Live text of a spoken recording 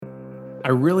I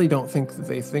really don't think that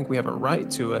they think we have a right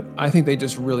to it. I think they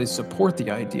just really support the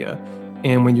idea.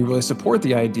 And when you really support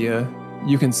the idea,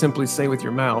 you can simply say with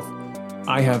your mouth,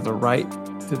 I have the right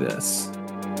to this.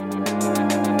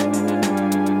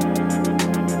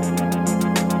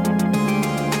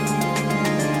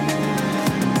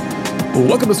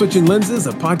 Welcome to Switching Lenses,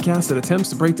 a podcast that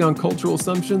attempts to break down cultural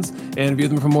assumptions and view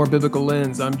them from a more biblical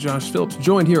lens. I'm Josh Phillips,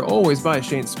 joined here always by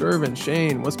Shane Skirvin.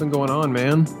 Shane, what's been going on,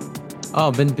 man? Oh,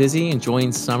 I've been busy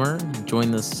enjoying summer,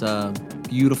 enjoying this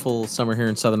beautiful summer here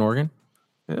in Southern Oregon.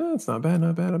 Yeah, it's not bad.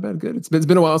 Good. It's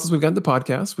been a while since we've gotten the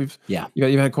podcast.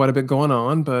 You've had quite a bit going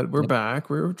on, but we're back.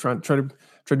 We're trying to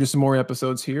do some more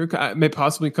episodes here. Maybe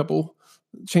possibly a couple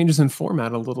changes in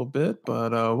format a little bit,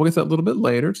 but we'll get to that a little bit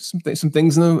later. Just some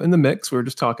things in the mix we were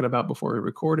just talking about before we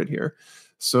recorded here.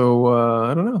 So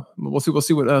I don't know. We'll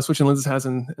see what Switching Lenses has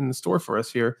in the store for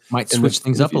us here. Might switch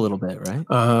things up a little bit, right?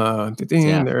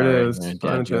 There it is.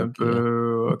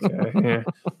 Boo. Okay. Yeah.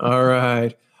 All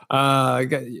right.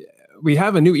 We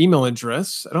have a new email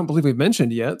address. I don't believe we've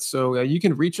mentioned yet. So you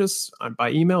can reach us by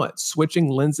email at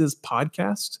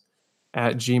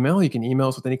switchinglensespodcast@gmail.com. You can email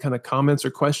us with any kind of comments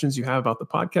or questions you have about the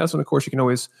podcast. And of course, you can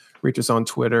always reach us on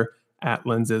Twitter at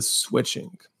Lenses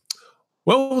Switching.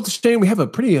 Well, Shane, we have a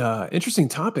pretty interesting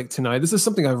topic tonight. This is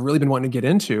something I've really been wanting to get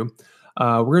into.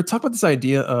 We're going to talk about this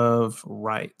idea of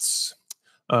rights,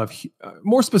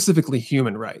 more specifically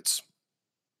human rights.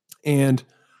 And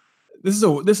this is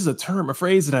a term, a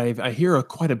phrase that I hear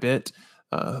quite a bit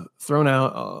thrown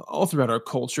out all throughout our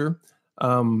culture.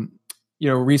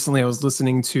 Recently I was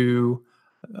listening to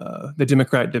the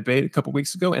Democrat debate a couple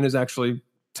weeks ago, and it's actually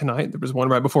tonight. There was one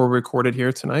right before we recorded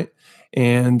here tonight,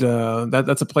 and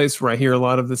that's a place where I hear a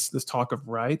lot of this talk of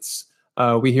rights.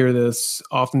 We hear this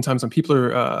oftentimes when people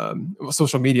are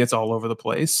social media. It's all over the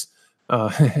place,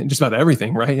 just about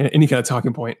everything, right? Any kind of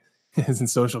talking point is in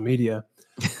social media,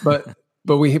 but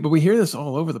we hear this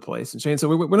all over the place. And Shane, so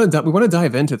we want to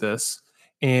dive into this,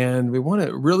 and we want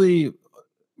to really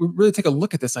take a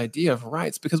look at this idea of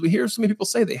rights, because we hear so many people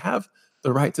say they have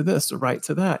the right to this, the right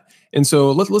to that. And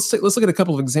so let's look at a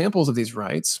couple of examples of these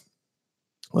rights.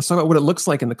 Let's talk about what it looks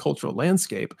like in the cultural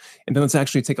landscape, and then let's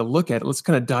actually take a look at it. Let's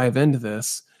kind of dive into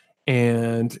this.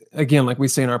 And again, like we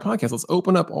say in our podcast, let's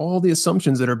open up all the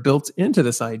assumptions that are built into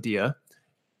this idea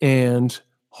and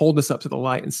hold this up to the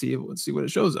light and see what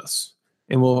it shows us.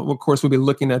 And we'll be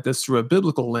looking at this through a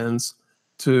biblical lens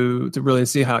to really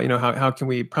see how can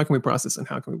we process and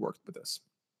how can we work with this.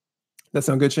 That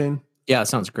sound good, Shane? Yeah, it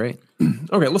sounds great.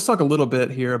 Okay, let's talk a little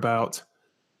bit here about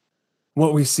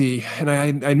what we see. And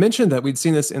I mentioned that we'd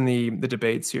seen this in the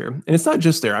debates here. And it's not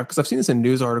just there, because I've seen this in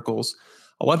news articles.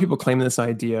 A lot of people claim this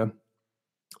idea.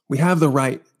 We have the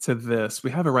right to this.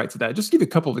 We have a right to that. Just to give you a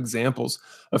couple of examples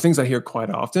of things I hear quite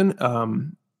often.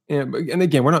 And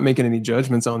again, we're not making any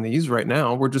judgments on these right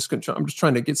now. I'm just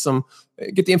trying to get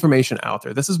the information out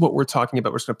there. This is what we're talking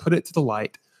about. We're just going to put it to the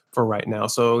light for right now.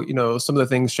 So, some of the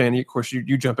things, Shane, of course,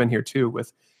 you jump in here too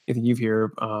with, I think you've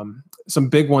heard some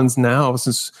big ones now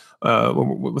since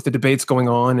with the debates going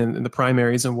on and the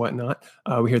primaries and whatnot.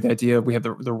 We hear the idea we have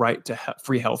the right to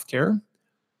free healthcare.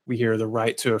 We hear the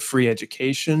right to a free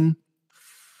education,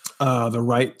 the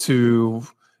right to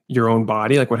your own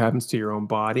body, like what happens to your own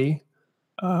body.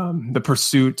 The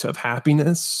pursuit of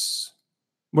happiness.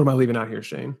 What am I leaving out here,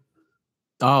 Shane?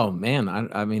 Oh man,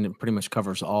 I mean, it pretty much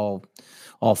covers all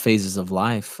phases of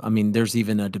life. I mean, there's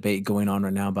even a debate going on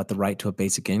right now about the right to a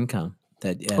basic income.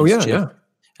 Just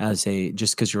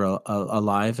because you're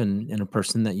alive and a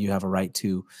person, that you have a right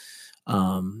to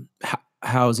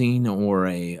housing or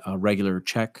a regular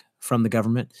check from the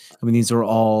government. I mean, these are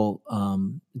all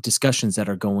discussions that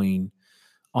are going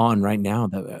on right now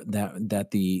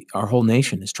that our whole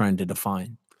nation is trying to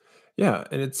define. Yeah,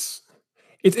 and it's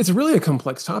really a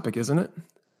complex topic, isn't it?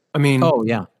 I mean, oh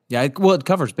yeah. It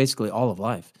covers basically all of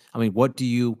life. I mean, what do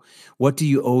you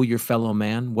owe your fellow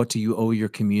man? What do you owe your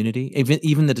community?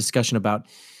 Even the discussion about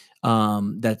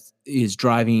that is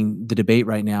driving the debate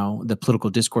right now, the political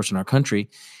discourse in our country,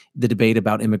 the debate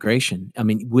about immigration. I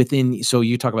mean, so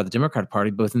you talk about the Democratic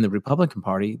Party, but within the Republican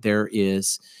Party, there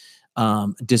is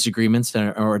disagreements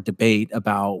or a debate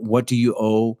about what do you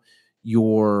owe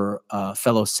your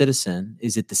fellow citizen?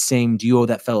 Is it the same? Do you owe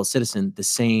that fellow citizen the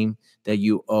same that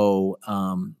you owe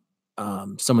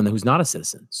someone who's not a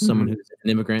citizen, someone who's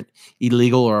an immigrant,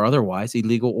 illegal or otherwise,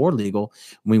 illegal or legal?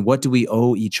 I mean, what do we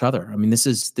owe each other? I mean, this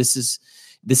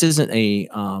isn't a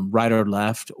right or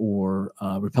left or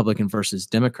Republican versus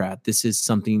Democrat. This is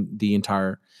something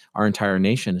our entire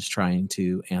nation is trying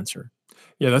to answer.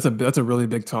 Yeah, that's a really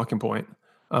big talking point.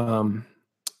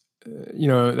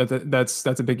 that's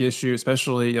a big issue,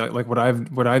 especially like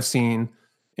what I've seen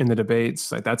in the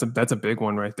debates. Like that's a big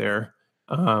one right there.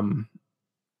 Um,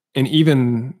 and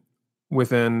even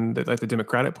within the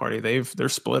Democratic Party, they're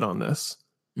split on this.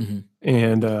 Mhm.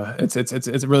 And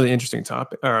it's a really interesting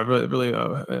topic, or a really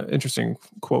interesting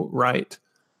quote, right?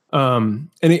 And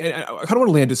I kind of want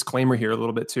to lay a disclaimer here a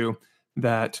little bit too,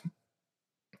 that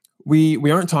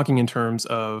we aren't talking in terms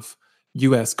of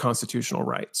U.S. constitutional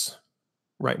rights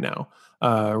right now,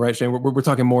 right, Shane? We're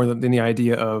talking more than the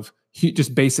idea of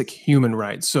just basic human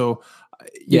rights. So,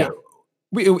 Yeah.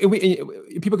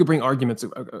 People could bring arguments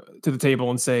to the table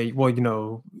and say,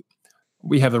 well,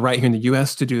 we have the right here in the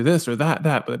U.S. to do this or that,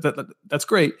 but that's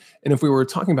great. And if we were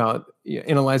talking about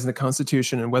analyzing the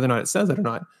Constitution and whether or not it says it or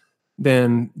not,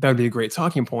 then that would be a great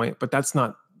talking point. But that's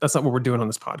not what we're doing on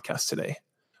this podcast today.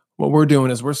 What we're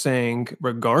doing is we're saying,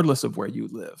 regardless of where you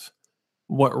live,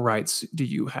 what rights do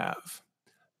you have?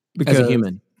 As a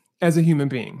human. As a human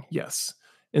being, yes.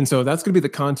 And so that's going to be the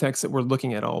context that we're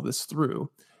looking at all this through.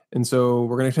 And so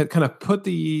we're going to kind of put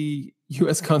the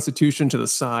U.S. Constitution to the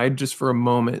side just for a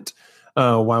moment,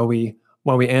 while we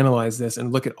analyze this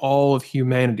and look at all of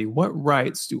humanity. What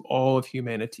rights do all of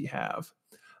humanity have?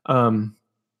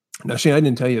 Now, Shane, I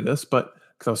didn't tell you this, but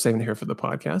because I was saving it here for the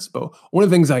podcast. But one of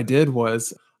the things I did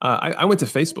was I went to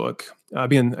Facebook.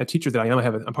 Being a teacher that I am,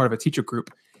 I'm part of a teacher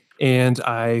group, and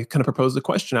I kind of proposed a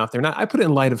question out there. And I put it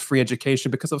in light of free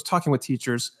education because I was talking with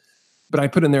teachers. But I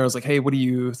put in there, I was like, hey, what do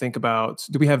you think about,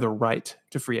 do we have the right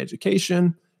to free education?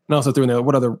 And I also threw in there,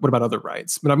 what about other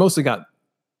rights? But I mostly got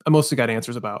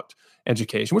answers about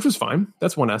education, which was fine.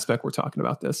 That's one aspect we're talking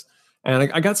about this. And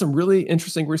I got some really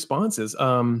interesting responses.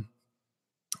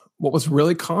 What was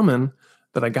really common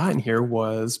that I got in here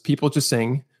was people just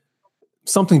saying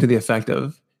something to the effect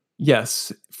of,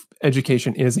 yes,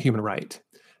 education is a human right.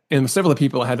 And several of the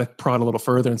people I had to prod a little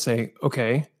further and say,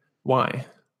 okay, why?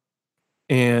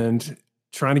 And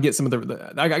trying to get some of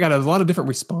I got a lot of different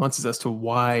responses as to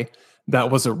why that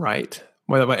was a right.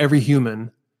 Why every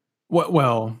human,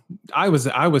 I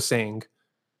was saying,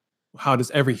 how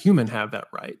does every human have that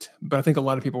right? But I think a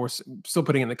lot of people were still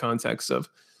putting it in the context of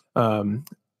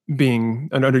being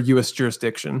under U.S.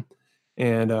 jurisdiction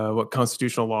and what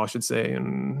constitutional law should say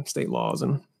and state laws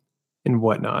and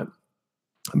whatnot.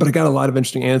 But I got a lot of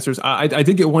interesting answers. I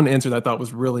did get one answer that I thought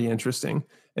was really interesting,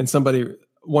 and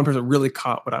one person really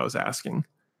caught what I was asking,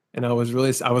 and I was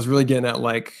really getting at,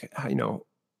 like,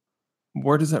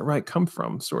 where does that right come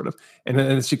from, sort of. And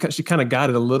then she kind of got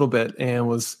it a little bit and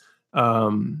was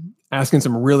asking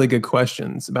some really good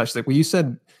questions about. She's like, well, you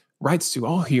said rights to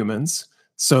all humans,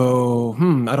 so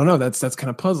I don't know. That's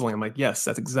kind of puzzling. I'm like, yes,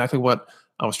 that's exactly what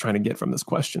I was trying to get from this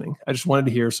questioning. I just wanted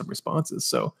to hear some responses.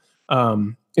 So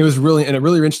it was really a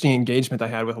really interesting engagement I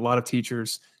had with a lot of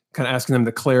teachers, kind of asking them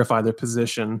to clarify their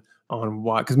position on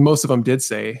why, because most of them did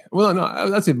say, well, no,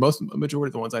 I'd say majority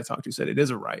of the ones I talked to said it is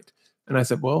a right. And I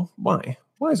said, well, why?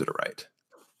 Why is it a right?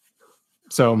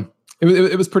 So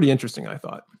it was pretty interesting, I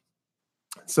thought.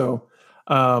 So,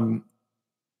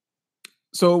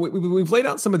 we've laid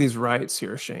out some of these rights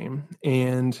here, Shane,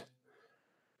 and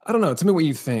I don't know. Tell me what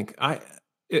you think.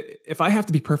 If I have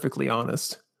to be perfectly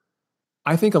honest,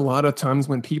 I think a lot of times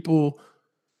when people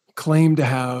claim to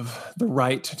have the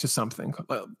right to something,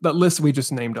 that list we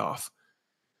just named off,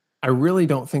 I really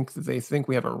don't think that they think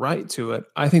we have a right to it.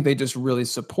 I think they just really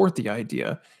support the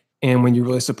idea. And when you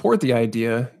really support the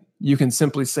idea, you can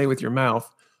simply say with your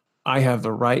mouth, I have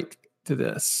the right to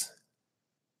this.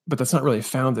 But that's not really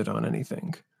founded on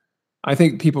anything. I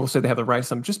think people say they have the right to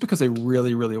something just because they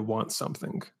really, really want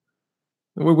something.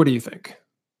 What do you think?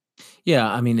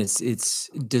 Yeah, I mean, it's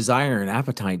desire and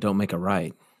appetite don't make a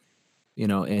right,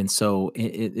 and so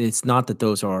it's not that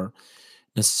those are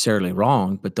necessarily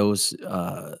wrong, but those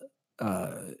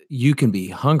you can be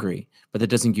hungry, but that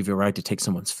doesn't give you a right to take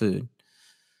someone's food.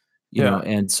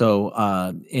 And so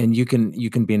and you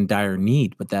can be in dire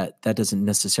need, but that doesn't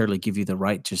necessarily give you the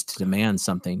right just to demand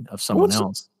something of someone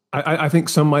else. I think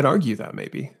some might argue that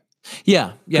maybe.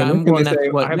 Yeah. You're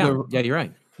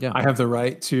right. Yeah, I have the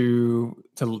right to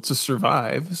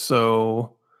survive,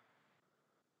 so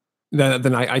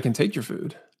then I can take your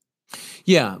food.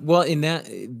 Yeah, well, in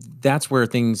that's where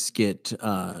things get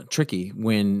tricky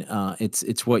when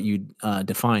it's what you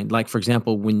define. Like, for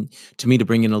example, to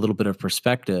bring in a little bit of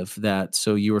perspective,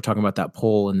 so you were talking about that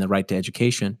poll and the right to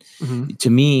education. Mm-hmm. To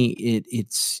me,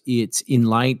 it's in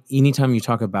light. Anytime you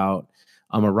talk about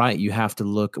a right, you have to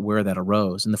look where that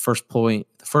arose. And the first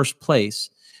place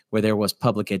where there was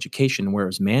public education, where it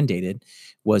was mandated,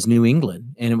 was New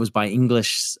England, and it was by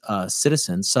English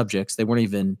citizens, subjects. They weren't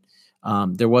even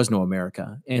there was no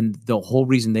America. And the whole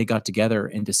reason they got together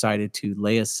and decided to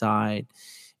lay aside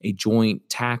a joint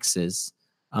taxes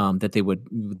that they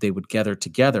would gather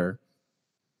together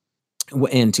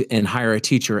and hire a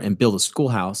teacher and build a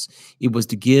schoolhouse, it was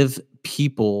to give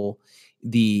people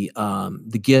the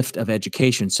gift of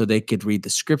education so they could read the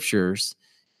scriptures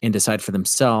and decide for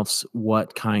themselves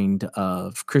what kind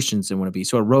of Christians they want to be.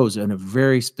 So it arose in a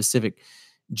very specific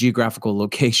geographical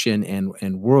location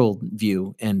and world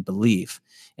view and belief.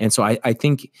 And so I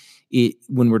think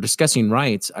when we're discussing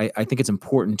rights, I think it's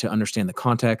important to understand the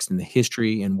context and the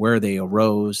history and where they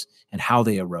arose and how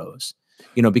they arose.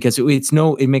 Because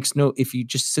it makes no, if you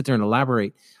just sit there and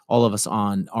elaborate all of us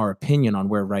on our opinion on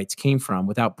where rights came from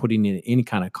without putting in any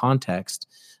kind of context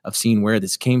of seeing where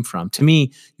this came from. To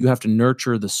me, you have to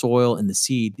nurture the soil and the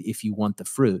seed if you want the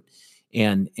fruit.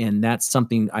 And that's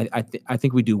something I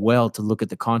think we do well to look at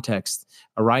the context.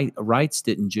 Rights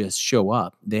didn't just show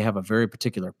up. They have a very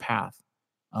particular path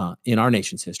in our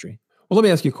nation's history. Well, let me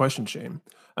ask you a question, Shane.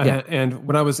 Yeah. And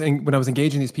when I was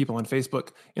engaging these people on Facebook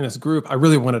in this group, I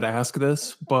really wanted to ask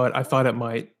this, but I thought it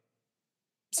might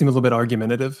seem a little bit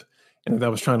argumentative, and I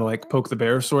was trying to like poke the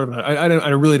bear, sort of. And I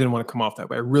really didn't want to come off that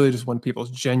way. I really just want people's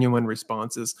genuine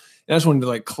responses, and I just wanted to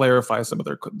like clarify some of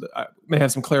their. I may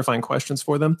have some clarifying questions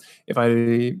for them if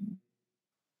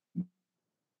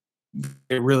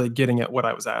they're really getting at what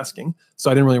I was asking.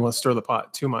 So I didn't really want to stir the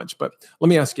pot too much. But let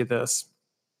me ask you this: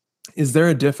 is there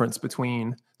a difference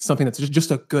between something that's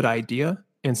just a good idea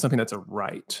and something that's a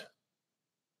right?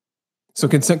 So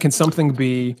can something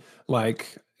be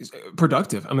like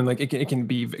productive? I mean, like it can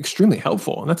be extremely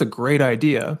helpful, and that's a great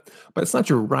idea, but it's not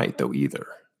your right though either.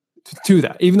 To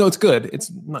that, even though it's good,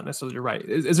 it's not necessarily your right.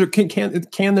 Is there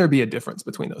can there be a difference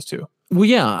between those two? Well,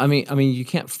 yeah. I mean, you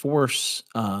can't force.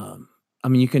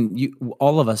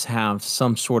 All of us have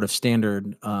some sort of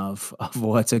standard of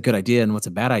what's a good idea and what's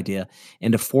a bad idea,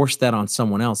 and to force that on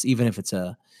someone else, even if it's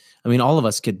all of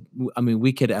us could.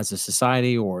 We could, as a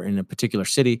society or in a particular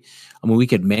city, we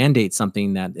could mandate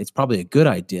something that it's probably a good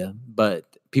idea, but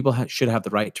people should have the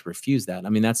right to refuse that.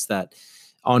 That's that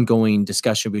ongoing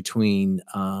discussion between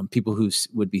people who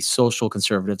would be social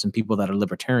conservatives and people that are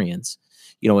libertarians.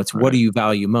 It's right. What do you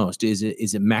value most? Is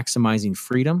it maximizing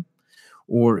freedom,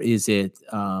 or is it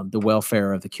the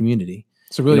welfare of the community?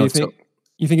 So really,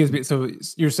 you think it's so?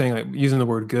 You're saying like using the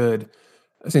word good.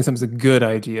 Saying something's a good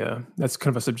idea, that's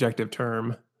kind of a subjective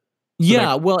term.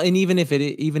 Yeah, well, and even if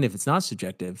it's not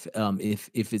subjective, if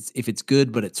it's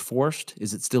good but it's forced,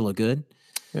 is it still a good?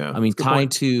 Yeah, tied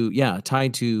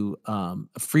to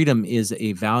freedom is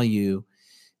a value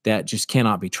that just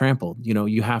cannot be trampled.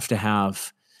 You have to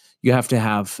have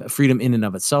freedom in and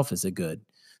of itself is a good.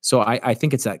 So I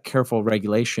think it's that careful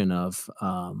regulation of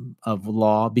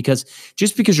law, because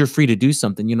just because you're free to do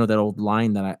something, that old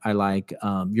line that I like,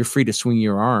 you're free to swing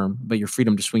your arm, but your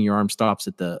freedom to swing your arm stops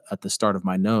at the start of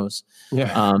my nose.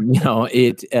 Yeah.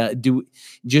 If you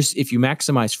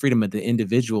maximize freedom of the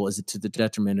individual, is it to the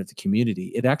detriment of the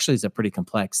community? It actually is a pretty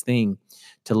complex thing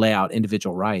to lay out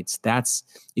individual rights. That's,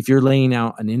 if you're laying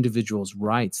out an individual's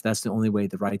rights, that's the only way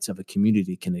the rights of a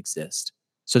community can exist.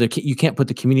 So you can't put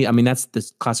the community. That's the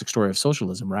classic story of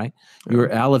socialism, right? Yeah. You're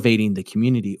elevating the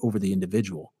community over the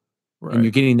individual, right. And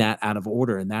you're getting that out of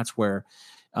order. And that's where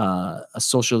a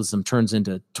socialism turns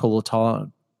into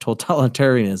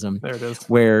totalitarianism. There it is.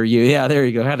 Where there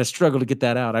you go. I had to struggle to get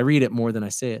that out. I read it more than I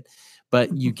say it,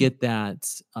 but you get that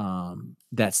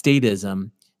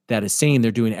statism that is saying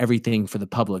they're doing everything for the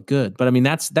public good. But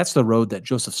that's the road that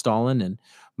Joseph Stalin and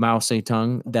Mao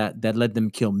Zedong that led them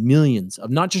kill millions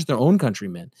of not just their own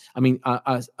countrymen.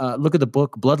 Look at the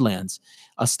book Bloodlands.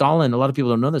 Stalin, a lot of people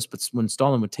don't know this, but when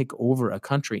Stalin would take over a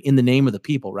country in the name of the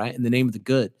people, right, in the name of the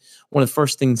good, one of the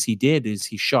first things he did is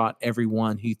he shot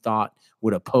everyone he thought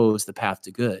would oppose the path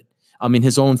to good.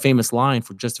 His own famous line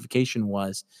for justification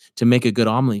was, to make a good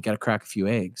omelet, you got to crack a few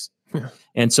eggs. Yeah.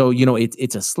 And so,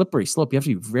 it's a slippery slope. You have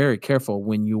to be very careful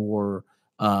when you're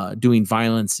doing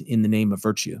violence in the name of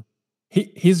virtue.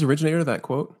 He's the originator of that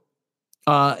quote?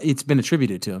 It's been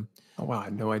attributed to him. Oh, wow. I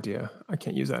had no idea. I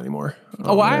can't use that anymore.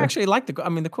 I actually like the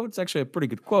quote's actually a pretty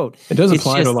good quote. It does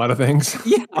apply to a lot of things.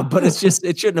 Yeah, but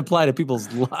it shouldn't apply to people's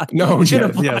lives. No, it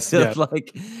shouldn't apply to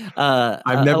like,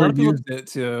 I've never used it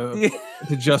to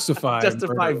justify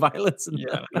violence.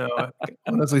 Yeah, no, I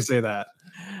honestly say that.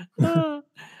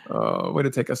 Way to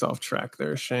take us off track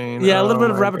there, Shane. Yeah, a little bit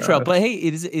of rabbit trail. But hey,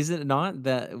 is it not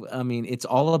that, it's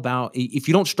all about, if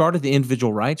you don't start at the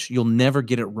individual rights, you'll never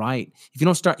get it right. If you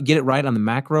don't get it right on the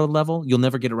macro level, you'll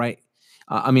never get it right.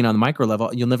 On the micro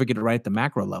level, you'll never get it right at the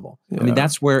macro level. Yeah.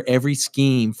 That's where every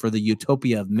scheme for the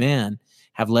utopia of man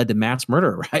have led to mass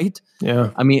murder, right?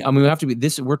 Yeah. I mean, we have to be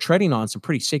this. We're treading on some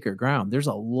pretty sacred ground. There's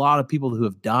a lot of people who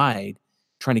have died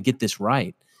trying to get this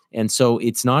right, and so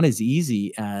it's not as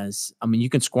easy as. I mean, you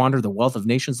can squander the wealth of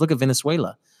nations. Look at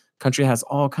Venezuela. Country has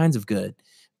all kinds of good,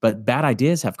 but bad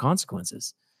ideas have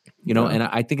consequences. Yeah. And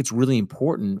I think it's really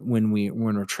important when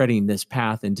we're treading this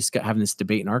path and just having this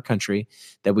debate in our country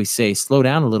that we say, slow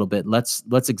down a little bit. Let's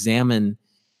examine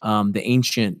the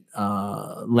ancient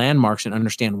landmarks and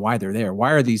understand why they're there. Why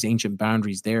are these ancient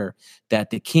boundaries there? That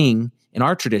the king, in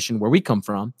our tradition, where we come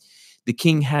from, the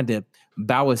king had to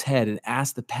bow his head and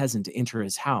ask the peasant to enter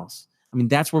his house. I mean,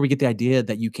 that's where we get the idea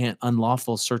that you can't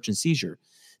unlawful search and seizure.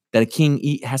 That a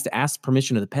king has to ask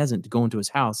permission of the peasant to go into his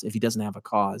house if he doesn't have a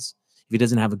cause, if he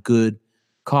doesn't have a good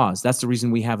cause. That's the reason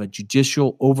we have a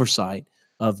judicial oversight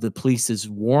of the police's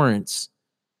warrants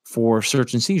for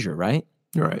search and seizure, right?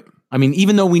 Right. I mean,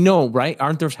 even though we know, right?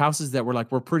 Aren't there houses that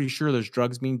we're pretty sure there's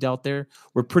drugs being dealt there?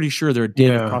 We're pretty sure they're a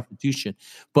den of prostitution.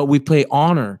 But we pay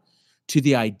honor to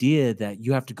the idea that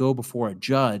you have to go before a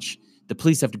judge. The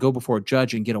police have to go before a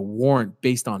judge and get a warrant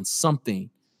based on something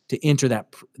to enter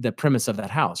the premise of that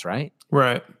house, right?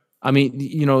 Right. I mean,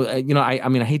 I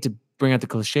mean, I hate to bring out the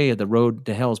cliche of the road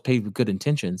to hell is paved with good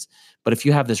intentions, but if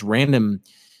you have this random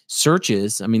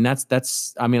searches, I mean,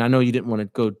 that's. I mean, I know you didn't want to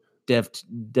go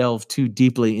delve too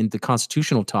deeply into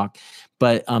constitutional talk,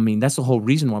 but I mean, that's the whole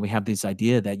reason why we have this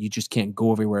idea that you just can't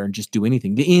go everywhere and just do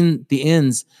anything. The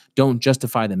ends don't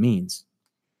justify the means.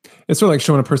 It's sort of like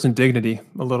showing a person dignity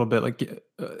a little bit, like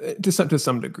to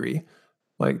some degree.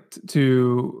 Like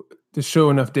to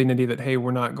show enough dignity that, hey, we're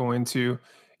not going to,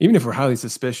 even if we're highly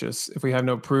suspicious, if we have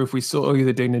no proof, we still owe you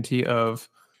the dignity of,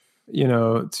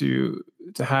 to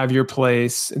have your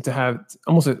place and to have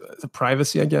almost a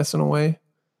privacy, I guess, in a way.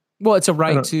 Well, it's a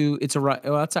right to. It's a right.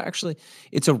 Well, it's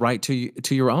a right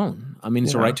to your own. I mean,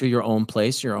 it's a right to your own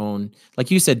place, your own, like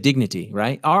you said, dignity,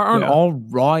 right? Aren't all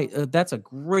right? That's a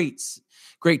great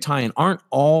tie-in. Aren't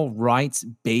all rights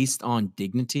based on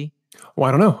dignity? Well,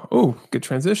 I don't know. Oh, good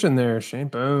transition there, Shane.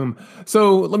 Boom.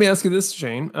 So let me ask you this,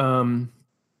 Shane.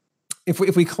 If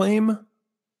we claim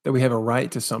that we have a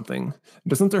right to something,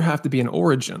 doesn't there have to be an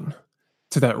origin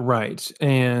to that right?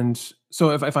 And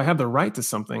so if I have the right to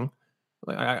something,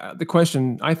 the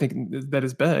question I think that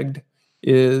is begged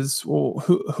is, well,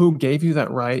 who gave you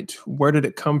that right? Where did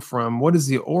it come from? What is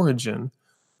the origin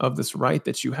of this right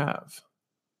that you have?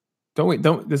 Don't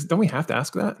we have to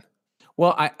ask that?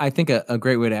 Well, I think a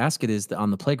great way to ask it is on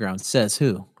the playground, says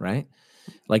who, right?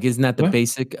 Like, isn't that the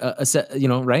basic,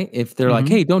 right? If they're like,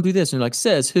 hey, don't do this, and you're like,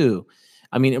 says who?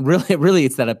 I mean, really,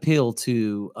 it's that appeal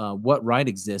to what right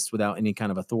exists without any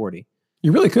kind of authority.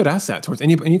 You really could ask that towards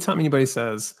anytime anybody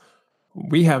says,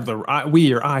 we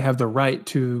or I have the right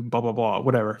to blah, blah, blah,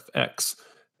 whatever, X.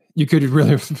 You could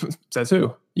really, says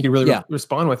who? You could really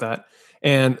respond with that.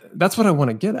 And that's what I want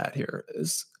to get at here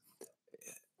is,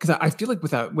 because I feel like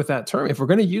with that term, if we're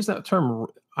going to use that term,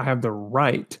 I have the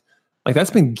right, like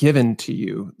that's been given to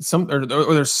you, or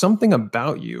there's something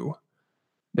about you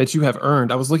that you have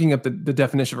earned. I was looking up the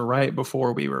definition of a right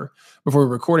before we were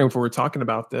talking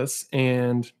about this,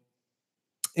 and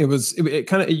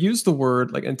it used the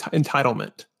word like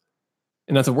entitlement,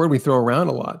 and that's a word we throw around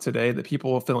a lot today, that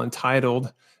people feel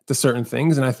entitled to certain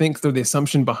things. And I think the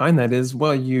assumption behind that is,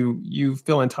 well, you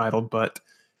feel entitled, but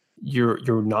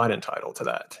you're not entitled to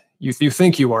that. You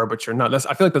think you are, but you're not.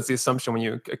 I feel like that's the assumption when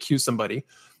you accuse somebody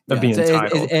of being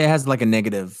entitled. It has like a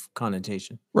negative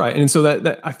connotation, right? And so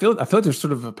that I feel like there's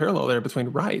sort of a parallel there between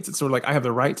rights. It's sort of like, I have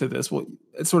the right to this. Well,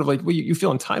 it's sort of like, well, you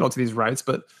feel entitled to these rights,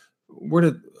 but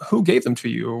who gave them to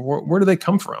you? Or where do they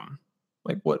come from?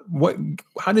 Like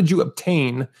how did you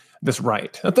obtain this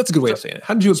right? That's a good way of saying it.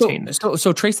 How did you obtain this?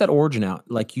 So trace that origin out.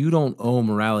 Like, you don't owe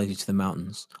morality to the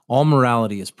mountains. All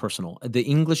morality is personal. The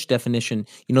English definition,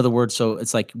 the word, so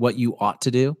it's like what you ought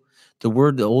to do.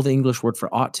 The old English word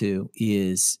for ought to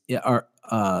is,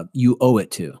 you owe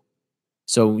it to.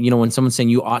 So, when someone's saying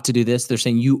you ought to do this, they're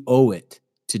saying you owe it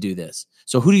to do this.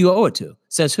 So who do you owe it to?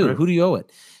 Says who? Right. Who do you owe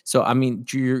it? So, I mean,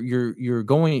 you're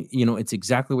going, it's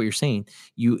exactly what you're saying.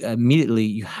 You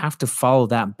have to follow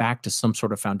that back to some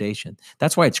sort of foundation.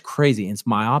 That's why it's crazy. It's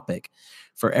myopic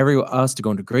for us to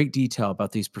go into great detail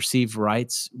about these perceived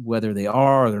rights, whether they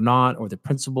are or they're not, or the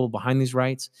principle behind these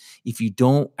rights, if you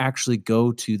don't actually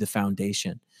go to the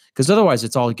foundation, because otherwise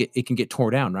it can get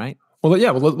torn down, right? Well,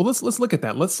 yeah. Well, let's look at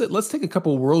that. Let's take a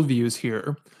couple worldviews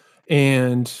here,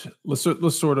 and let's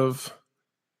sort of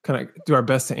kind of do our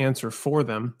best to answer for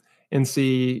them and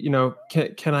see,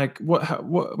 can I,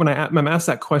 when I'm asked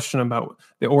that question about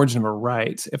the origin of a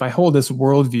right, if I hold this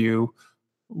worldview,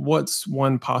 what's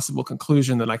one possible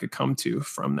conclusion that I could come to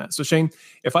from that? So Shane,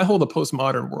 if I hold a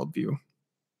postmodern worldview,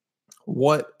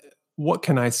 what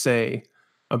can I say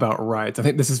about rights? I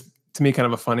think this is, to me, kind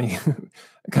of a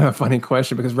funny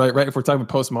question, because right, if we're talking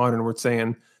about postmodern, we're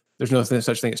saying there's no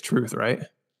such thing as truth, right?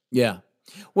 Yeah.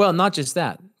 Well, not just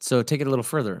that. So take it a little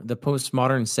further. The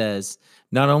postmodern says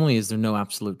not only is there no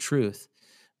absolute truth,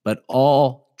 but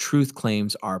all truth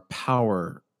claims are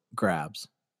power grabs.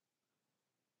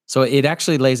 So it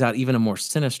actually lays out even a more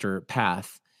sinister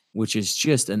path, which is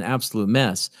just an absolute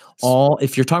mess.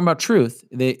 If you're talking about truth,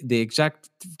 the exact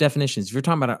definitions, if you're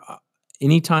talking about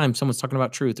anytime someone's talking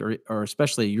about truth, or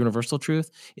especially universal truth,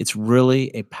 it's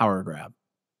really a power grab.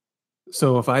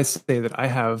 So if I say that I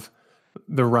have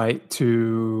the right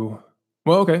to,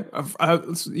 well, okay,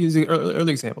 let's use the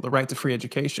early example, the right to free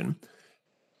education.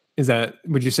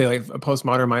 Would you say, like, a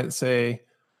postmodern might say,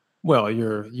 well,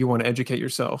 you want to educate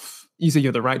yourself. You say you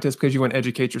have the right to this because you want to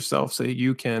educate yourself so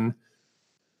you can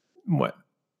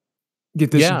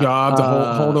get this job to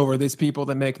hold over these people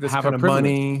that make this kind of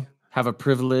money. Have a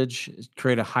privilege,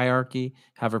 create a hierarchy,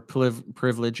 have a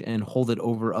privilege, and hold it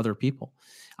over other people.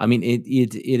 I mean,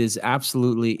 it is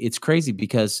absolutely, it's crazy,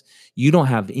 because you don't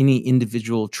have any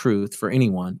individual truth for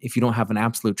anyone if you don't have an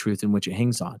absolute truth in which it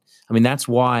hangs on. I mean, that's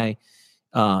why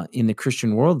in the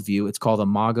Christian worldview, it's called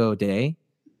Imago Dei.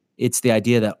 It's the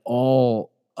idea that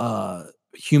all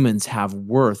humans have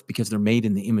worth because they're made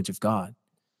in the image of God.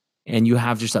 And you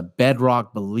have just a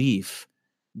bedrock belief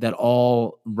that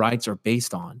all rights are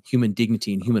based on human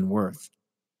dignity and human worth.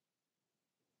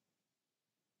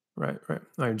 Right.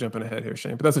 I'm jumping ahead here,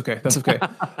 Shane, but that's okay.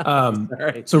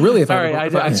 Sorry. So really, I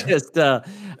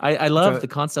love the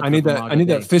concept. I need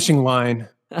that fishing line.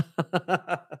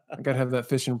 I gotta have that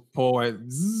fishing pole. Let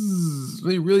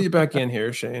me reel you back in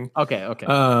here, Shane. Okay.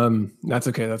 That's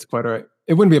okay. That's quite all right.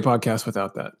 It wouldn't be a podcast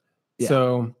without that. Yeah.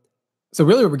 So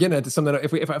really, what we're getting at is something that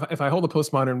if I hold a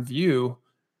postmodern view,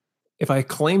 if I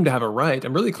claim to have a right,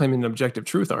 I'm really claiming an objective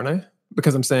truth, aren't I?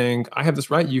 Because I'm saying I have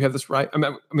this right, you have this right. I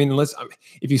mean,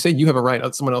 if you say you have a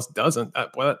right, someone else doesn't,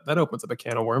 that opens up a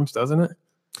can of worms, doesn't it?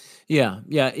 Yeah.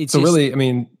 It's so really, I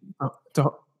mean,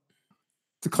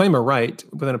 to claim a right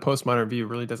within a postmodern view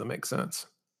really doesn't make sense.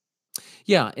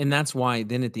 Yeah, and that's why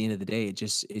then at the end of the day, it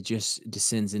just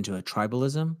descends into a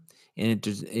tribalism, and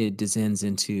it descends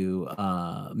into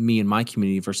me and my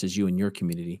community versus you and your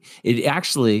community. It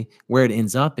actually, where it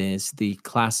ends up is the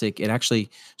classic. It actually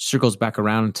circles back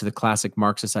around to the classic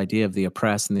Marxist idea of the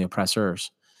oppressed and the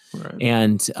oppressors, right.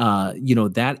 And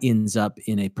that ends up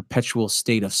in a perpetual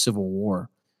state of civil war.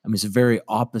 I mean, it's very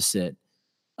opposite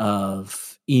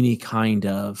of any kind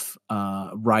of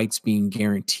rights being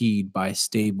guaranteed by a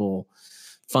stable,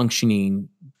 functioning,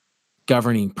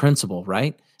 governing principle,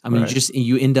 right? I mean, right.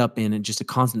 You end up in just a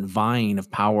constant vying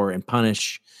of power and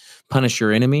punish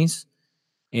your enemies,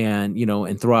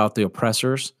 and throw out the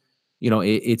oppressors.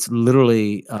 It's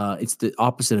literally it's the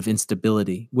opposite of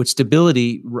instability. Which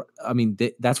stability, I mean,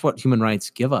 that's what human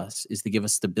rights give us, is to give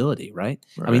us stability, right?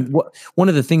 I mean, one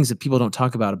of the things that people don't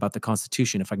talk about the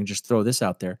Constitution, if I can just throw this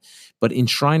out there, but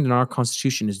enshrined in our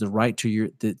Constitution is the right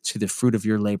to the fruit of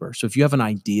your labor. So if you have an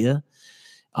idea,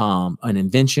 an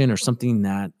invention, or something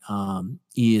that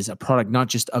is a product not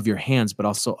just of your hands but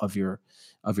also of your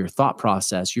thought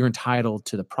process, you're entitled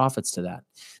to the profits to that.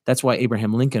 That's why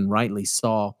Abraham Lincoln rightly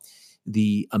saw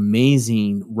the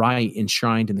amazing right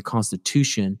enshrined in the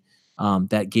Constitution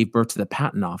that gave birth to the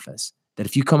Patent Office, that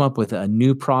if you come up with a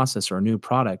new process or a new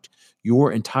product,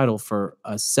 you're entitled for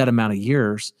a set amount of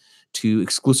years to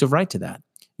exclusive right to that.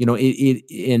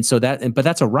 But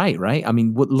that's a right? I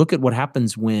mean, look at what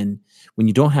happens when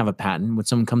you don't have a patent. When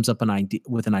someone comes up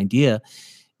with an idea,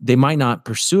 they might not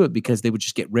pursue it because they would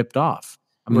just get ripped off.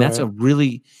 I mean, That's a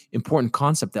really important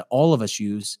concept that all of us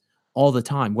use all the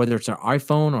time, whether it's our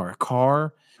iPhone or a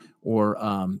car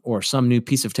or some new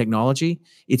piece of technology.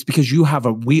 It's because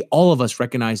all of us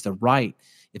recognize the right.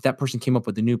 If that person came up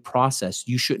with a new process,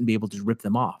 you shouldn't be able to rip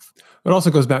them off. It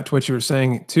also goes back to what you were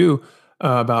saying too,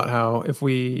 about how if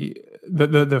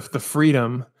the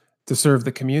freedom to serve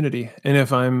the community,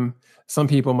 and some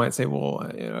people might say, well,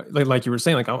 like you were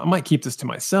saying, like I might keep this to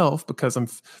myself because I'm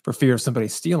for fear of somebody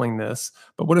stealing this.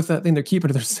 But what if that thing they're keeping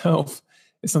to themselves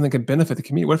is something that could benefit the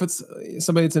community? What if it's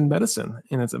somebody that's in medicine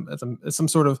and it's some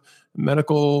sort of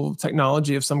medical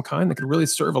technology of some kind that could really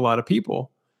serve a lot of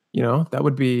people?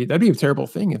 That'd be a terrible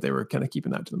thing if they were kind of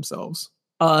keeping that to themselves.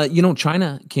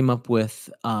 China came up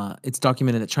with, it's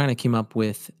documented that China came up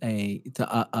with a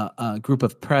group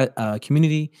of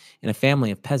community and a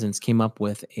family of peasants came up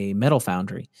with a metal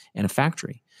foundry and a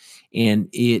factory. And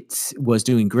it was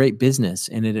doing great business,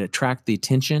 and it attracted the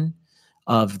attention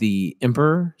of the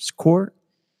emperor's court,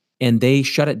 and they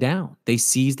shut it down. They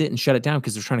seized it and shut it down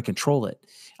because they're trying to control it.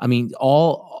 I mean,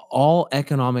 all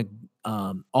economy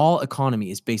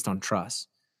is based on trust.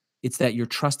 It's that you're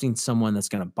trusting someone that's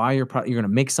going to buy your product. You're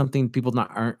going to make something. People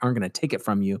aren't going to take it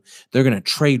from you. They're going to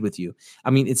trade with you. I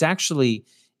mean, it's actually,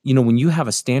 when you have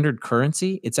a standard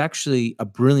currency, it's actually a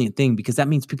brilliant thing because that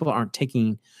means people aren't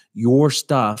taking your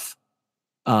stuff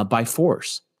by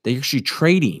force. They're actually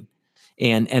trading.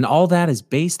 And all that is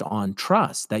based on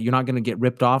trust, that you're not going to get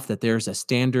ripped off, that there's a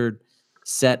standard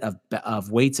set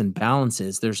of weights and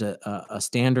balances. There's a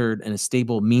standard and a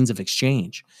stable means of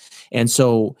exchange. And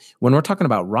so when we're talking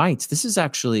about rights, this is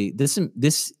actually,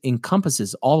 this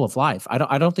encompasses all of life.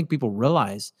 I don't think people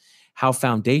realize how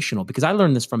foundational, because I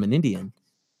learned this from an Indian,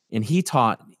 and he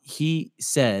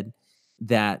said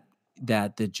that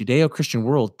the Judeo-Christian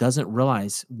world doesn't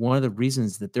realize one of the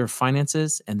reasons that their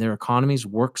finances and their economies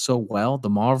work so well,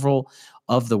 the marvel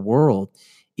of the world,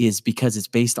 is because it's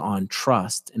based on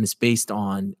trust, and it's based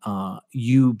on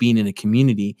you being in a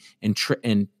community and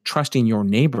trusting your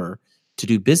neighbor to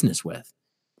do business with.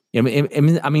 I mean,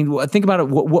 think about it.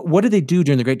 What did they do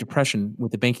during the Great Depression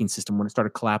with the banking system when it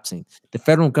started collapsing? The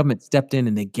federal government stepped in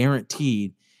and they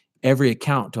guaranteed every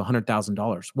account to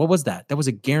 $100,000. What was that? That was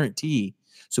a guarantee.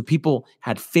 So people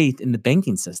had faith in the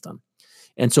banking system.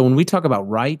 And so when we talk about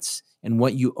rights and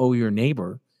what you owe your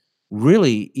neighbor,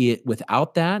 really,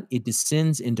 without that, it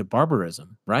descends into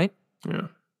barbarism, right? Yeah.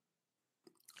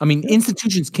 I mean,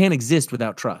 institutions can't exist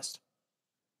without trust.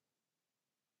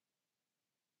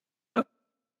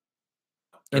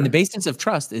 And the basis of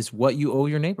trust is what you owe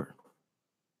your neighbor.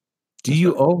 Do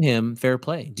you owe him fair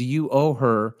play? Do you owe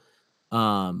her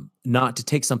not to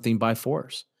take something by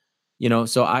force?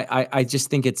 So I just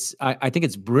think I think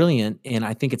it's brilliant, and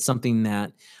I think it's something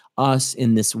that us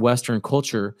in this Western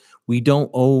culture, we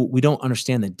don't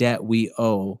understand the debt we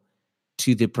owe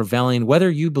to the prevailing, whether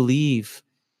you believe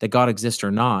that God exists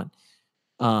or not,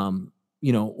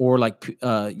 or like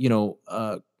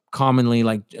commonly,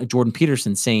 like Jordan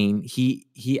Peterson saying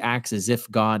he acts as if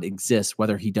God exists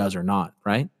whether he does or not,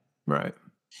 right? Right.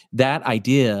 That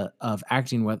idea of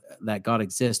acting that God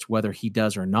exists whether he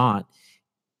does or not,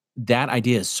 that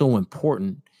idea is so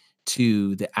important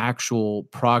to the actual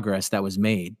progress that was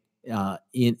made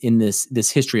in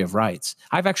this history of rights.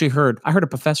 I heard a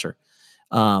professor,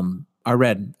 I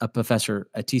read a professor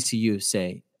at TCU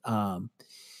say,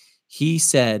 he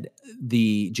said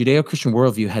the Judeo-Christian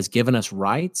worldview has given us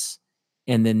rights,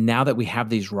 and then now that we have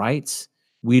these rights,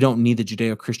 we don't need the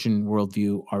Judeo-Christian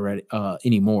worldview already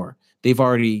anymore. They've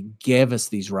already gave us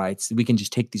these rights. We can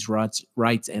just take these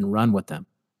rights and run with them.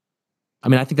 I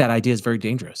mean, I think that idea is very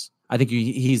dangerous. I think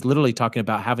he's literally talking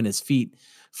about having his feet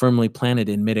firmly planted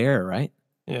in midair, right?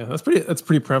 Yeah, that's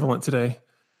pretty prevalent today.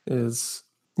 Is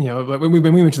like when we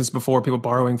mentioned this before, people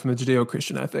borrowing from the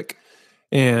Judeo-Christian ethic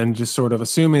and just sort of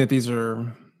assuming that these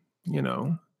are,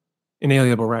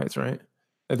 inalienable rights, right?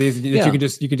 That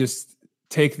you could just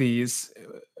take these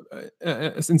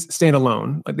stand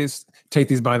alone, like these, take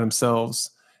these by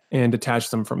themselves and detach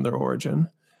them from their origin.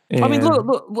 And, I mean,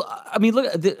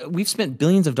 look. We've spent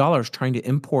billions of dollars trying to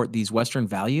import these Western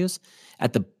values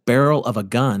at the barrel of a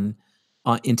gun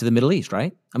into the Middle East,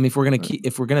 right? I mean, if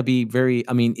we're gonna be very,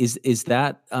 I mean, is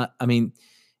that?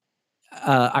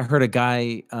 I heard a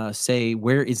guy say,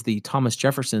 "Where is the Thomas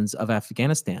Jeffersons of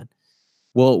Afghanistan?"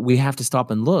 Well, we have to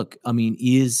stop and look. I mean,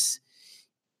 is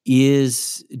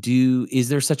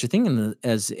there such a thing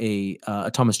as a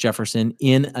Thomas Jefferson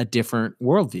in a different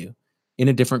worldview, in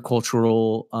a different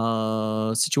cultural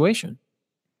situation?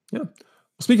 Yeah. Well,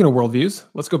 speaking of worldviews,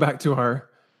 let's go back to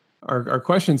our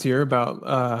questions here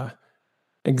about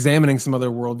examining some other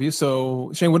worldviews.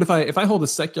 So, Shane, what if I hold a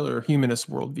secular humanist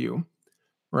worldview,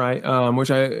 right? Which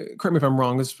correct me if I'm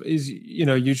wrong, is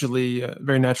usually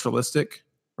very naturalistic,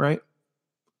 right?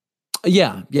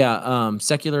 Yeah.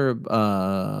 Secular.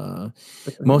 The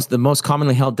most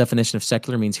commonly held definition of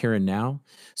secular means here and now.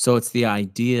 So it's the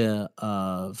idea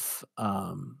of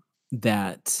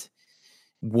that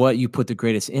what you put the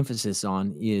greatest emphasis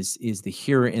on is the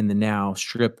here and the now,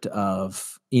 stripped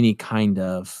of any kind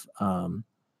of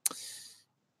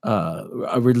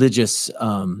a religious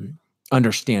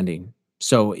understanding.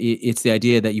 So it's the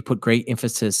idea that you put great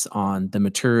emphasis on the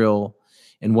material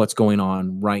and what's going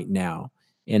on right now.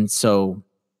 And so,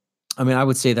 I mean, I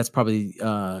would say that's probably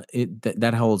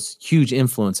that holds huge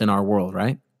influence in our world,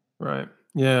 right? Right.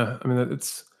 Yeah. I mean,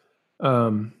 it's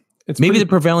maybe the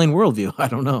prevailing worldview. I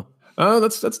don't know. Oh,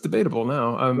 that's debatable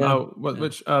now.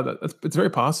 It's very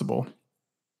possible.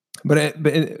 But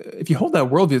if you hold that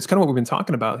worldview, it's kind of what we've been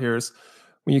talking about here. Is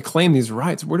when you claim these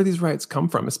rights, where do these rights come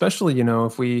from? Especially,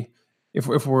 if we if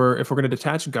we're going to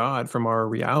detach God from our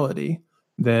reality,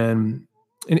 then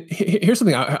and here's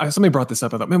something. Somebody brought this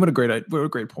up. I thought, man, what a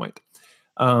great point.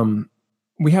 Um,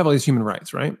 we have all these human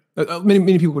rights, right?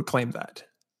 Many people would claim that,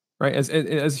 right?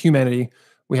 As humanity,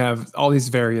 we have all these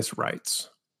various rights.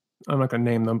 I'm not going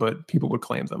to name them, but people would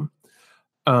claim them.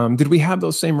 Did we have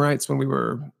those same rights when we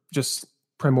were just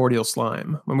primordial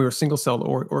slime, when we were single-celled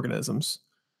organisms?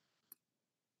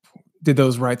 Did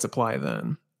those rights apply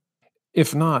then?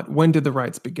 If not, when did the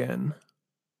rights begin?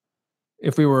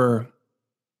 If we were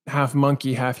half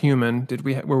monkey, half human,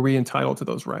 were we entitled to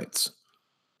those rights?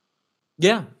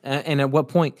 Yeah, and at what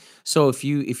point? So if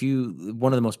you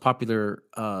one of the most popular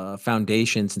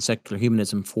foundations in secular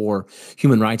humanism for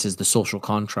human rights is the social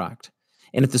contract,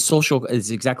 and if the social is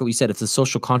exactly what you said, if the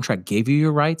social contract gave you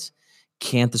your rights,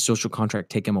 can't the social contract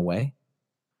take them away?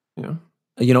 Yeah.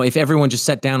 If everyone just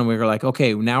sat down and we were like,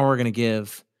 okay, now we're going to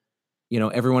give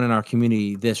everyone in our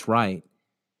community this right,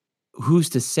 who's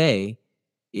to say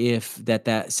if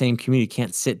that same community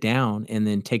can't sit down and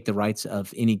then take the rights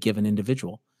of any given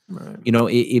individual? Right.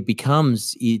 It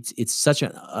becomes it's such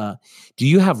a do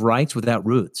you have rights without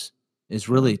roots is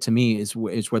really to me is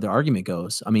where the argument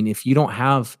goes. I mean, if you don't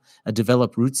have a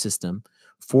developed root system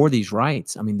for these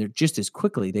rights, I mean, they're just as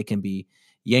quickly they can be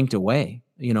yanked away,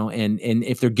 and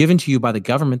if they're given to you by the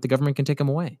government can take them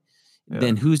away.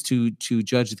 Then Yeah. who's to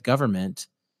judge the government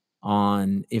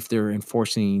on if they're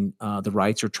enforcing the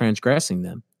rights or transgressing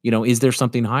them? Is there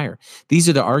something higher? These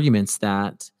are the arguments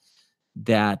that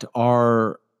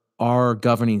our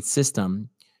governing system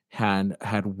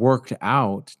had worked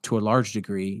out to a large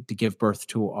degree to give birth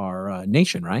to our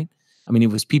nation, right? I mean,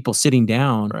 it was people sitting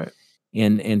down Right.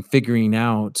 and figuring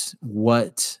out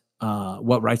what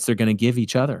rights they're going to give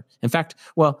each other. In fact,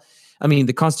 well, I mean,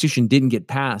 the Constitution didn't get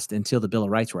passed until the Bill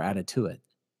of Rights were added to it.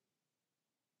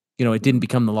 It didn't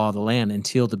become the law of the land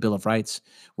until the Bill of Rights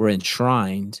were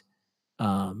enshrined.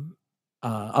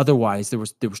 Otherwise, there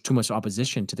was too much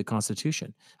opposition to the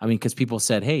Constitution. I mean, because people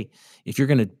said, "Hey, if we're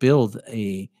going to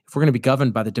be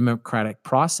governed by the democratic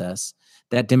process,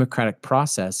 that democratic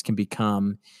process can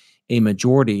become a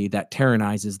majority that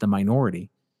tyrannizes the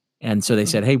minority." And so they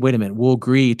said, "Hey, wait a minute, we'll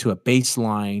agree to a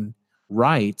baseline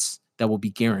rights that will be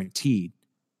guaranteed."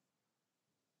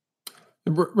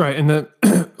 Right. And then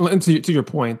and to your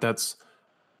point, that's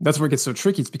where it gets so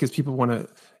tricky. It's because people want to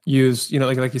use,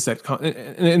 like you said,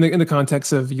 in the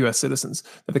context of U.S. citizens,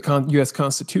 that the U.S.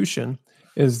 Constitution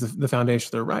is the foundation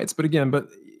of their rights. But again, and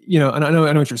I know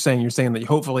what you're saying. You're saying that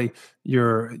hopefully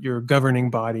your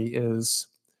governing body is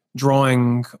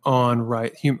drawing on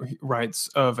rights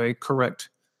of a correct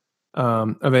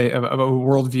of a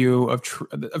worldview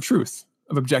of truth,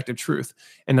 of objective truth,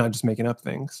 and not just making up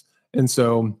things. And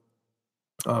so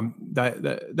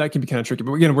that can be kind of tricky.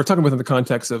 But again, we're talking within the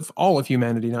context of all of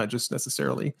humanity, not just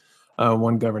necessarily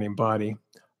one governing body.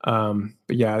 But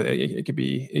yeah, it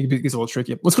gets a little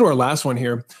tricky. Let's go to our last one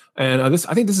here, and I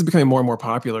think this is becoming more and more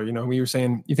popular. When you were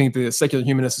saying you think the secular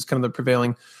humanist is kind of the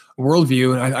prevailing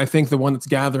worldview, and I think the one that's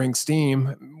gathering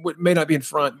steam may not be in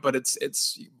front, but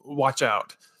it's watch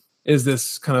out. Is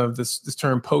this kind of this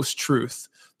term post-truth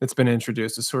that's been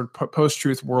introduced? This sort of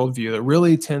post-truth worldview that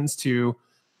really tends to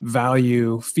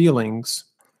value feelings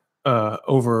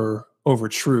over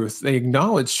truth. They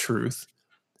acknowledge truth,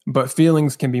 but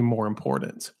feelings can be more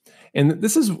important. And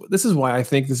this is why I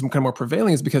think this is kind of more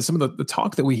prevailing, is because some of the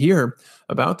talk that we hear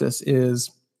about this is,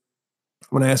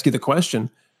 when I ask you the question,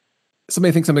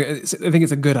 somebody thinks they think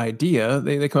it's a good idea.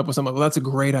 They come up with something, well, that's a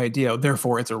great idea,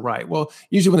 therefore it's a right. Well,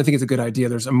 usually when they think it's a good idea,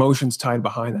 there's emotions tied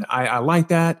behind that. I like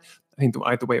that. I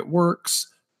like the way it works.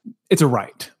 It's a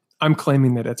right. I'm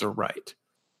claiming that it's a right.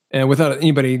 And without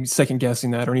anybody second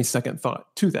guessing that or any second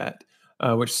thought to that,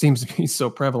 which seems to be so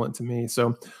prevalent to me.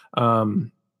 So, I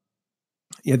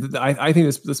think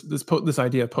this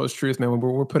idea of post-truth, man, when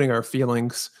we're putting our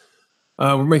feelings,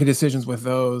 we're making decisions with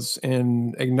those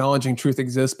and acknowledging truth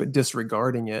exists but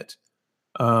disregarding it.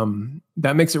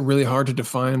 That makes it really hard to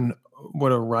define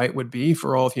what a right would be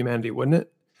for all of humanity, wouldn't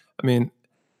it? I mean,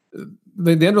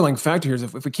 the underlying factor here is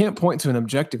if we can't point to an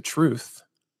objective truth,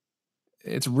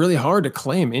 it's really hard to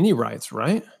claim any rights,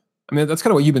 right? I mean, that's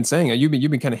kind of what you've been saying. You've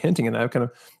been kind of hinting at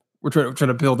that. We're trying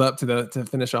to build up to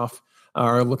finish off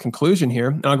our little conclusion here.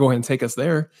 And I'll go ahead and take us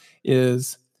there.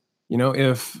 Is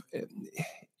if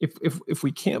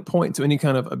we can't point to any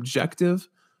kind of objective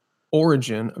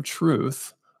origin of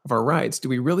truth of our rights, do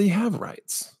we really have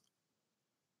rights?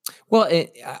 Well,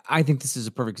 I think this is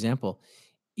a perfect example.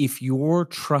 If you're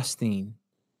trusting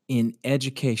in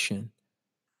education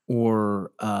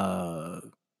or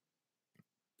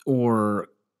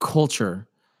culture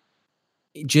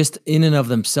just in and of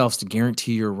themselves to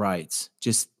guarantee your rights,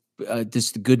 just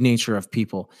the good nature of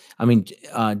people. I mean,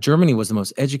 Germany was the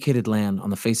most educated land on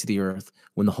the face of the earth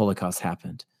when the Holocaust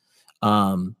happened.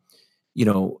 Um, you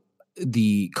know,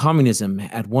 the communism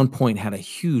at one point had a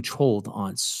huge hold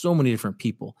on so many different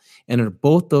people, and under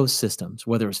both those systems,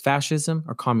 whether it was fascism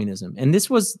or communism, and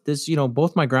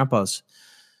both my grandpas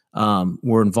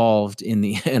were involved in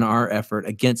the in our effort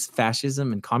against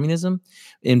fascism and communism.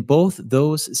 In both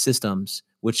those systems,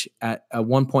 which at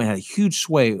one point had a huge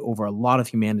sway over a lot of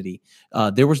humanity,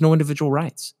 there was no individual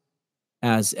rights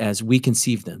as we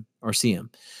conceive them or see them.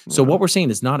 So what we're saying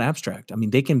is not abstract. I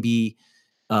mean, they can be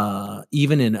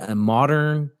even in a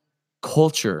modern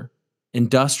culture,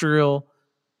 industrial,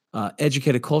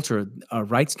 educated culture,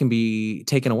 rights can be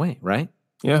taken away, right?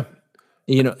 Yeah.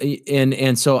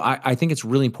 And so I think it's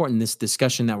really important, this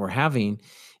discussion that we're having,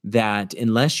 that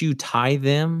unless you tie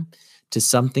them to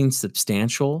something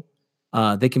substantial,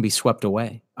 they can be swept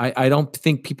away. I don't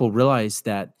think people realize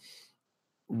that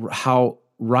how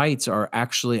rights are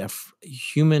actually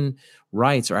human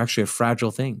rights are actually a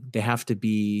fragile thing. They have to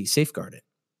be safeguarded.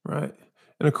 Right.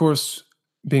 And of course,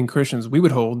 being Christians, we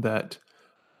would hold that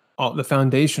the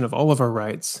foundation of all of our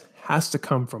rights has to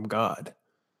come from God.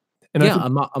 And I Yeah,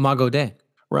 think, Imago Dei.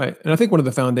 right. And I think one of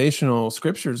the foundational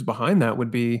scriptures behind that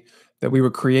would be that we were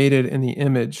created in the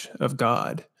image of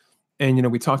God.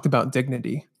 And, we talked about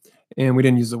dignity, and we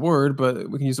didn't use the word, but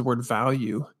we can use the word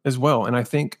value as well. And I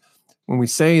think when we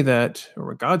say that, or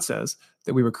what God says,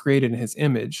 that we were created in his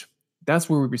image, that's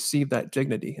where we receive that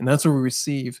dignity. And that's where we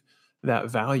receive that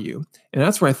value. And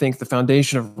that's where I think the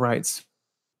foundation of rights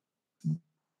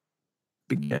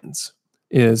begins,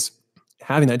 is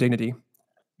having that dignity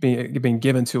being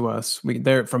given to us.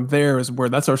 From there is where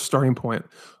that's our starting point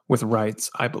with rights,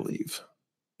 I believe.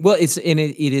 Well, it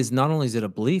is not only is it a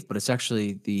belief, but it's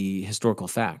actually the historical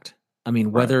fact. I mean,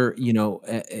 Right. whether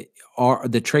are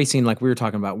the tracing, like we were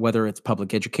talking about, whether it's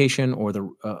public education or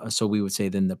so we would say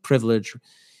then the privilege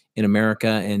in America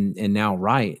and now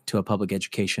right to a public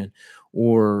education,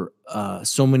 or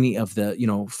so many of the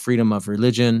freedom of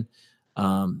religion,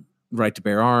 right to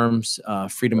bear arms,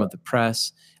 freedom of the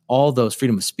press, all those,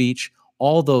 freedom of speech,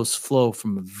 all those flow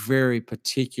from a very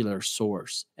particular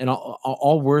source. And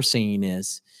all we're saying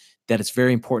is that it's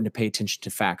very important to pay attention to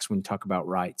facts when you talk about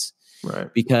rights.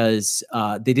 Right. Because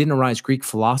they didn't arise. Greek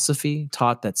philosophy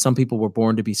taught that some people were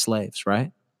born to be slaves,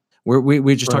 right?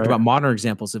 We just talked Right. about modern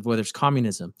examples of whether it's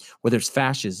communism, whether it's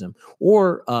fascism,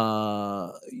 or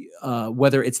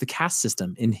whether it's the caste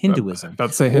system in Hinduism,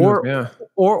 About to say Hinduism, or yeah.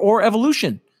 or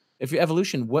evolution. If you're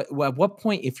evolution, at what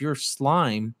point, if you're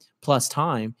slime plus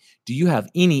time, do you have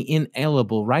any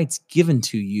inalienable rights given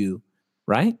to you,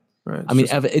 right? Right. I mean,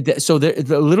 so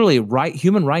literally,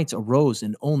 human rights arose,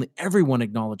 and only everyone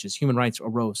acknowledges human rights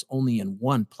arose only in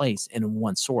one place and in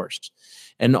one source.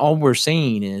 And all we're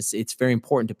saying is it's very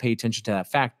important to pay attention to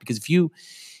that fact, because if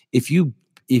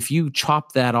you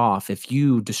chop that off, if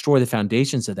you destroy the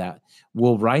foundations of that,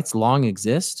 will rights long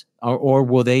exist, or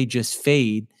will they just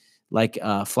fade like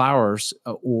flowers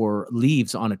or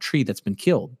leaves on a tree that's been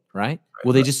killed? Right?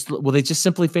 Will they just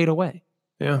simply fade away?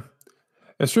 Yeah.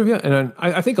 That's true, yeah, and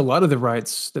I think a lot of the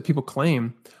rights that people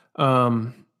claim, a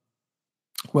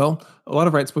lot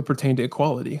of rights would pertain to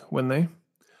equality, wouldn't they?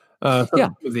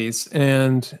 Some of these,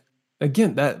 and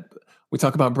again, that we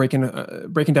talk about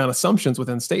breaking down assumptions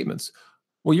within statements.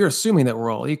 Well, you're assuming that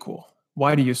we're all equal.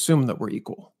 Why do you assume that we're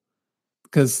equal?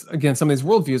 Because again, some of these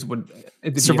worldviews would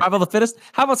survival of the fittest.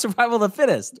 How about survival of the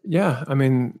fittest? Yeah, I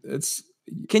mean,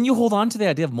 Can you hold on to the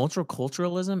idea of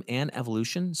multiculturalism and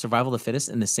evolution, survival of the fittest,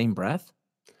 in the same breath?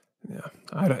 Yeah,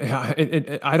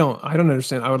 I don't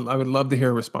understand. I would love to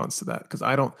hear a response to that, because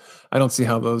I don't see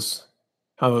how those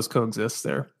coexist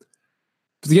there.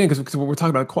 Because when we're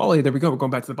talking about equality, there we go. We're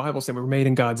going back to the Bible saying we're made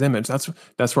in God's image. That's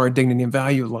where our dignity and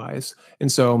value lies.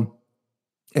 And so,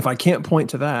 if I can't point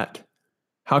to that,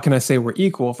 how can I say we're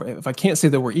equal? If I can't say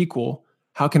that we're equal,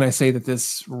 how can I say that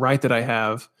this right that I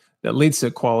have that leads to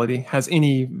equality has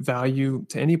any value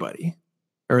to anybody,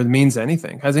 or means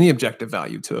anything, has any objective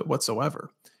value to it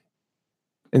whatsoever?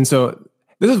 And so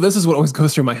this is what always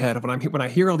goes through my head when I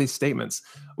hear all these statements,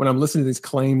 when I'm listening to these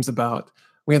claims about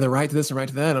we have the right to this and right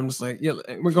to that. I'm just like, yeah,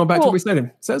 we're going back to what we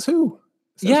said. Says who?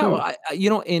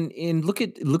 And look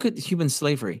at human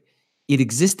slavery. It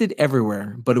existed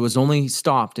everywhere, but it was only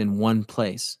stopped in one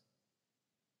place,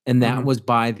 and that was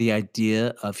by the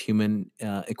idea of human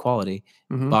equality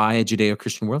by a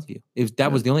Judeo-Christian worldview.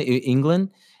 That was the only England,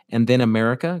 and then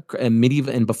America, and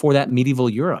medieval, and before that, medieval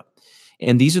Europe.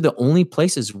 And these are the only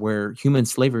places where human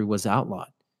slavery was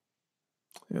outlawed.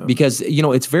 Yeah. Because,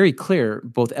 it's very clear,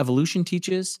 both evolution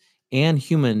teaches and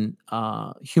human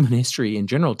history in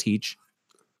general teach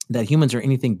that humans are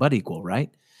anything but equal, right?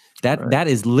 That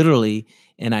is literally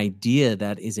an idea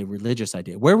that is a religious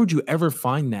idea. Where would you ever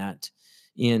find that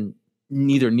in?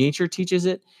 Neither nature teaches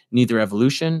it, neither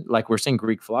evolution, like we're saying,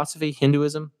 Greek philosophy,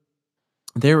 Hinduism.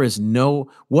 There is no,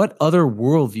 what other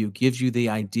worldview gives you the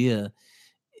idea,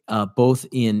 both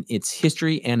in its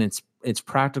history and its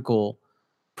practical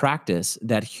practice,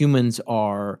 that humans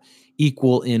are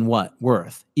equal in what?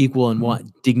 Worth, equal in what?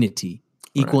 Dignity,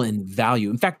 equal in value.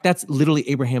 In fact, that's literally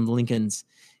Abraham Lincoln's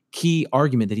key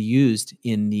argument that he used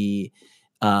in the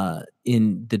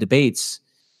debates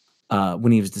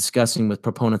when he was discussing with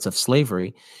proponents of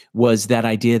slavery, was that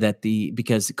idea that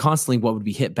because constantly what would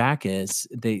be hit back is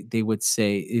they would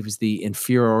say it was the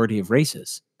inferiority of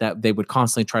races, that they would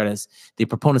constantly try to, the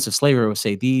proponents of slavery would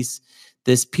say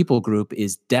this people group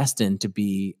is destined to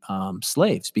be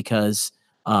slaves because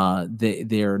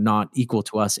they're not equal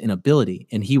to us in ability.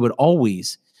 And he would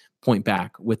always point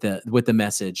back with the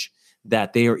message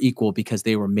that they are equal because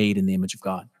they were made in the image of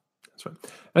God. That's right.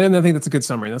 And I think that's a good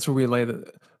summary. That's where we lay the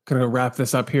kind of wrap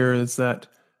this up here, is that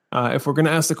if we're going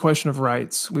to ask the question of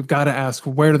rights, we've got to ask,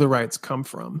 where do the rights come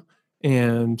from?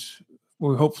 And what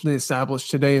we hopefully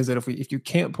established today is that if you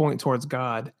can't point towards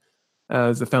God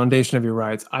as the foundation of your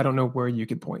rights, I don't know where you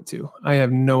could point to. I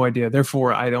have no idea.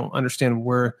 Therefore, I don't understand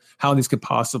how these could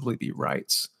possibly be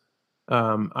rights.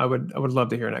 I would love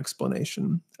to hear an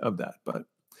explanation of that. But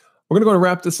we're going to go and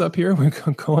wrap this up here. We're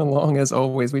going long as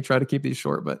always. We try to keep these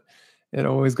short, but it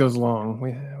always goes long.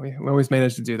 We always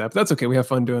manage to do that, but that's okay. We have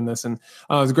fun doing this, and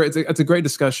it's great. It's a great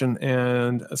discussion,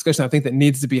 and a discussion I think that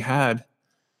needs to be had.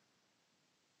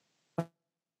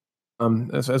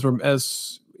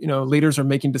 As you know, leaders are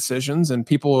making decisions, and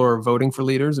people are voting for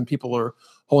leaders, and people are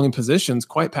holding positions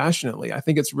quite passionately. I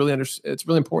think it's really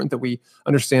important that we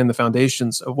understand the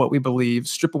foundations of what we believe,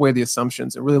 strip away the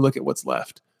assumptions, and really look at what's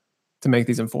left to make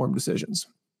these informed decisions.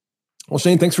 Well,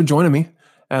 Shane, thanks for joining me.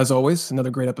 As always, another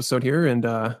great episode here, and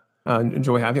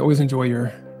enjoy having you. Always enjoy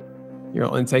your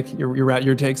intake,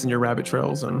 your takes and your rabbit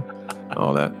trails and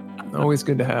all that. Always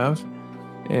good to have.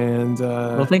 And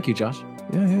well, thank you, Josh.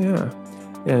 Yeah.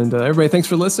 And everybody, thanks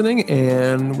for listening,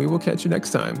 and we will catch you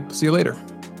next time. See you later.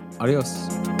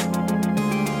 Adios.